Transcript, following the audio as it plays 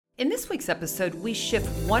In this week's episode, we shift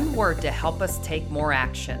one word to help us take more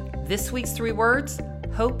action. This week's 3 words: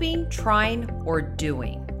 hoping, trying, or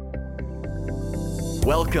doing.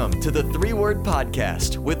 Welcome to the 3-Word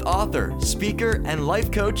Podcast with author, speaker, and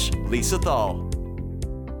life coach, Lisa Thal.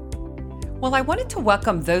 Well, I wanted to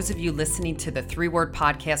welcome those of you listening to the 3-Word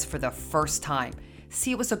Podcast for the first time.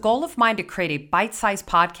 See, it was a goal of mine to create a bite-sized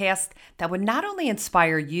podcast that would not only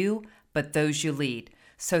inspire you, but those you lead.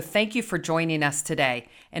 So thank you for joining us today.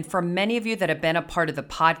 And for many of you that have been a part of the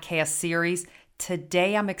podcast series,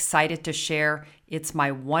 today I'm excited to share it's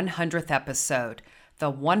my 100th episode,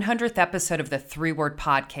 the 100th episode of the 3-Word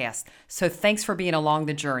Podcast. So thanks for being along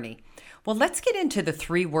the journey. Well, let's get into the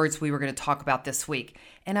 3 words we were going to talk about this week.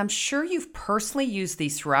 And I'm sure you've personally used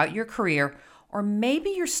these throughout your career, or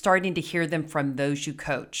maybe you're starting to hear them from those you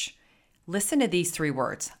coach. Listen to these 3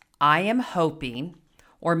 words. I am hoping.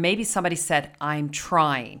 Or maybe somebody said, I'm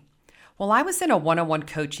trying. Well, I was in a one-on-one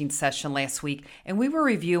coaching session last week, and we were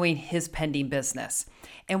reviewing his pending business.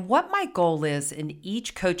 And what my goal is in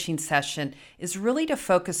each coaching session is really to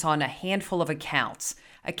focus on a handful of accounts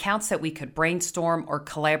that we could brainstorm or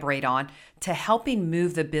collaborate on to helping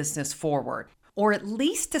move the business forward, or at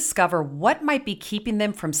least discover what might be keeping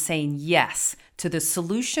them from saying yes to the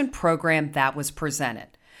solution program that was presented.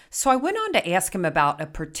 So I went on to ask him about a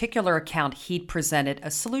particular account he'd presented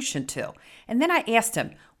a solution to. And then I asked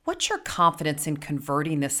him, what's your confidence in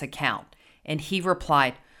converting this account? And he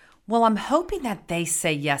replied, well, I'm hoping that they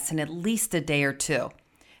say yes in at least a day or 2.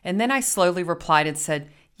 And then I slowly replied and said,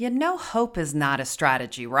 hope is not a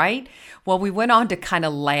strategy, right? Well, we went on to kind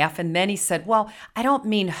of laugh. And then he said, well, I don't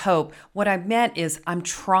mean hope. What I meant is I'm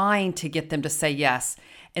trying to get them to say yes.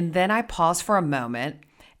 And then I paused for a moment.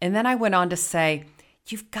 And then I went on to say,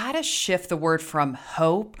 you've got to shift the word from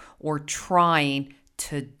hope or trying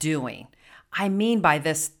to doing. I mean by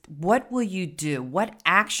this, what will you do? What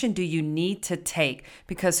action do you need to take?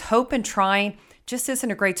 Because hope and trying just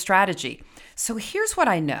isn't a great strategy. So here's what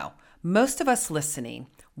I know. Most of us listening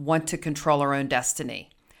want to control our own destiny.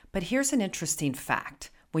 But here's an interesting fact.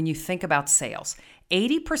 When you think about sales,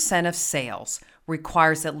 80% of sales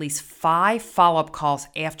requires at least 5 follow-up calls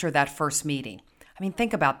after that first meeting. I mean,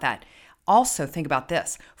 think about that. Also, think about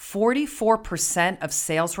this. 44% of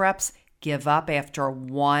sales reps give up after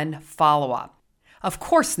 1 follow-up. Of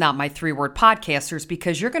course, not my 3-word podcasters,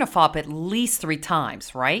 because you're going to follow up at least 3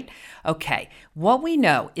 times, right? Okay, what we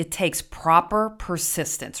know, it takes proper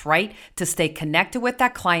persistence, right? To stay connected with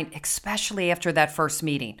that client, especially after that first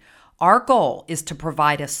meeting. Our goal is to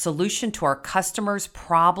provide a solution to our customers'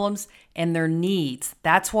 problems and their needs.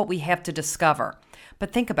 That's what we have to discover.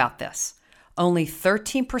 But think about this. Only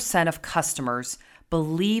 13% of customers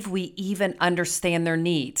believe we even understand their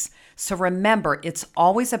needs. So remember, it's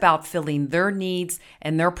always about filling their needs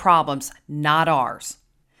and their problems, not ours.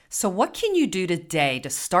 So what can you do today to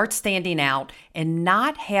start standing out and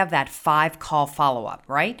not have that 5-call follow-up,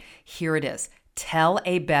 right? Here it is. Tell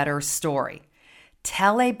a better story.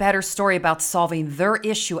 Tell a better story about solving their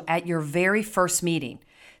issue at your very first meeting.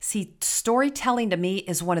 See, storytelling to me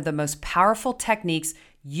is one of the most powerful techniques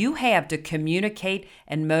you have to communicate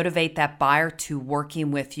and motivate that buyer to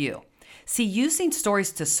working with you. See, using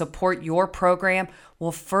stories to support your program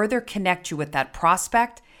will further connect you with that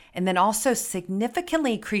prospect and then also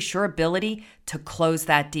significantly increase your ability to close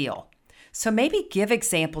that deal. So maybe give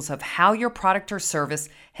examples of how your product or service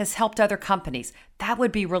has helped other companies. That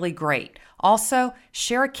would be really great. Also,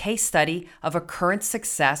 share a case study of a current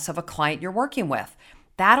success of a client you're working with.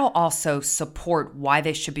 That'll also support why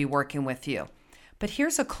they should be working with you. But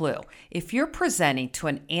here's a clue. If you're presenting to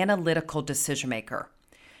an analytical decision maker,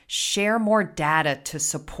 share more data to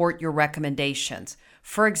support your recommendations.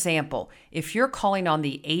 For example, if you're calling on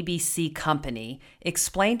the ABC company,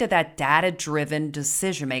 explain to that data-driven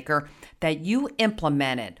decision maker that you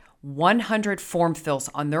implemented 100 form fills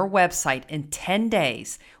on their website in 10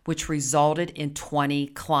 days, which resulted in 20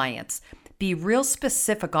 clients. Be real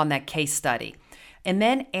specific on that case study. And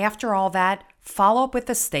then after all that, follow up with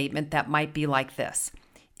a statement that might be like this.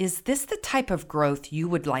 Is this the type of growth you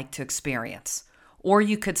would like to experience? Or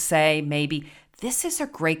you could say maybe, this is a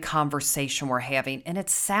great conversation we're having, and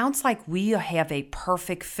it sounds like we have a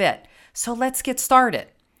perfect fit. So let's get started.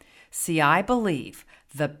 See, I believe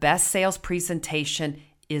the best sales presentation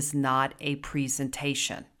is not a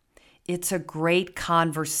presentation. It's a great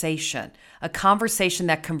conversation, a conversation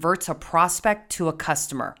that converts a prospect to a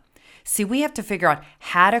customer. See, we have to figure out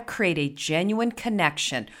how to create a genuine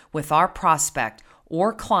connection with our prospect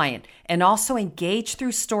or client and also engage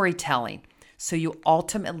through storytelling so you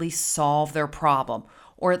ultimately solve their problem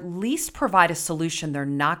or at least provide a solution they're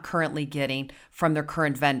not currently getting from their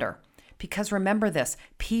current vendor. Because remember this,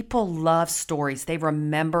 people love stories. They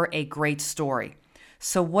remember a great story.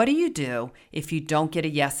 So what do you do if you don't get a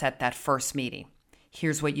yes at that first meeting?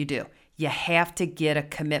 Here's what you do. You have to get a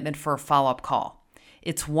commitment for a follow-up call.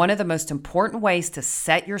 It's one of the most important ways to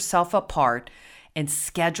set yourself apart and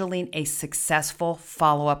scheduling a successful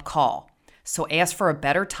follow-up call. So ask for a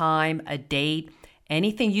better time, a date,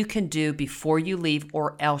 anything you can do before you leave,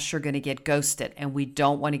 or else you're going to get ghosted, and we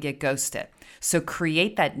don't want to get ghosted. So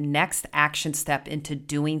create that next action step into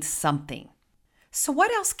doing something. So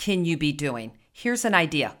what else can you be doing? Here's an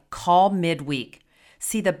idea. Call midweek.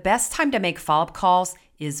 See, the best time to make follow-up calls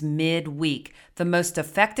is midweek. The most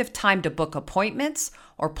effective time to book appointments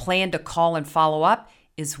or plan to call and follow up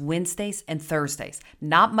is Wednesdays and Thursdays,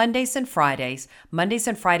 not Mondays and Fridays. Mondays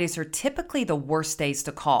and Fridays are typically the worst days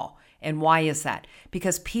to call. And why is that?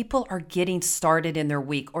 Because people are getting started in their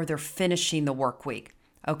week or they're finishing the work week.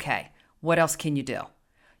 Okay, what else can you do?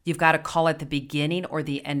 You've got to call at the beginning or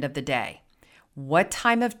the end of the day. What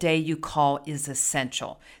time of day you call is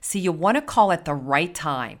essential. See, you want to call at the right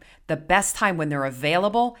time, the best time when they're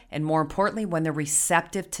available, and more importantly, when they're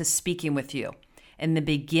receptive to speaking with you. And the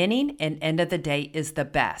beginning and end of the day is the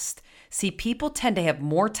best. See, people tend to have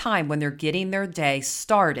more time when they're getting their day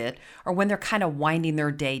started or when they're kind of winding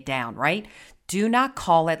their day down, right? Do not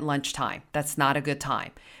call at lunchtime. That's not a good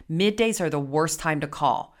time. Middays are the worst time to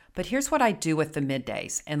call. But here's what I do with the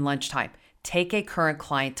middays and lunchtime. Take a current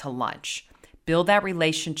client to lunch. Build that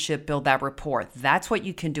relationship, build that rapport. That's what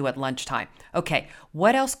you can do at lunchtime. Okay,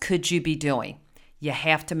 what else could you be doing? You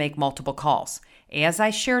have to make multiple calls. As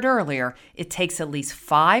I shared earlier, it takes at least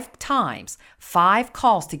 5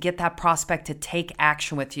 calls to get that prospect to take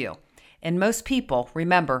action with you. And most people,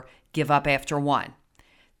 remember, give up after 1.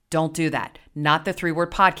 Don't do that. Not the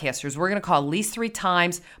 3-word podcasters. We're going to call at least 3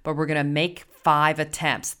 times, but we're going to make 5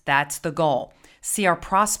 attempts. That's the goal. See, our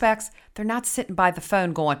prospects, they're not sitting by the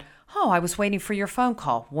phone going, "Oh, I was waiting for your phone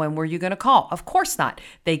call. When were you going to call?" Of course not.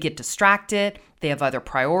 They get distracted. They have other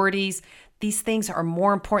priorities. These things are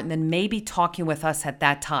more important than maybe talking with us at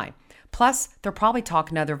that time. Plus, they're probably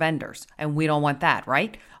talking to other vendors, and we don't want that,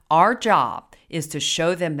 right? Our job is to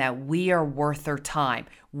show them that we are worth their time.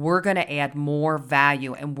 We're going to add more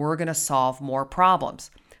value, and we're going to solve more problems.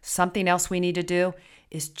 Something else we need to do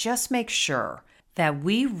is just make sure that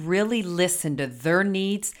we really listen to their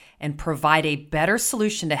needs and provide a better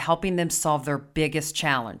solution to helping them solve their biggest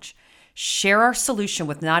challenge. Share our solution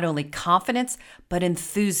with not only confidence, but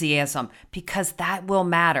enthusiasm, because that will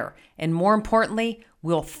matter. And more importantly,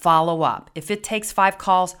 we'll follow up. If it takes 5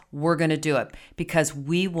 calls, we're going to do it because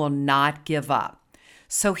we will not give up.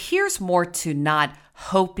 So here's more to not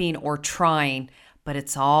hoping or trying, but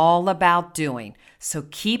it's all about doing. So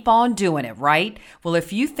keep on doing it, right? Well,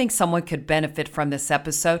 if you think someone could benefit from this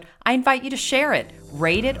episode, I invite you to share it,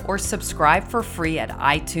 rate it, or subscribe for free at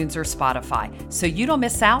iTunes or Spotify so you don't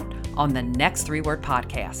miss out on the next 3-word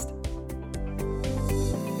podcast.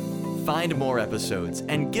 Find more episodes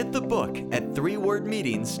and get the book at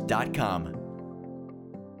 3wordmeetings.com.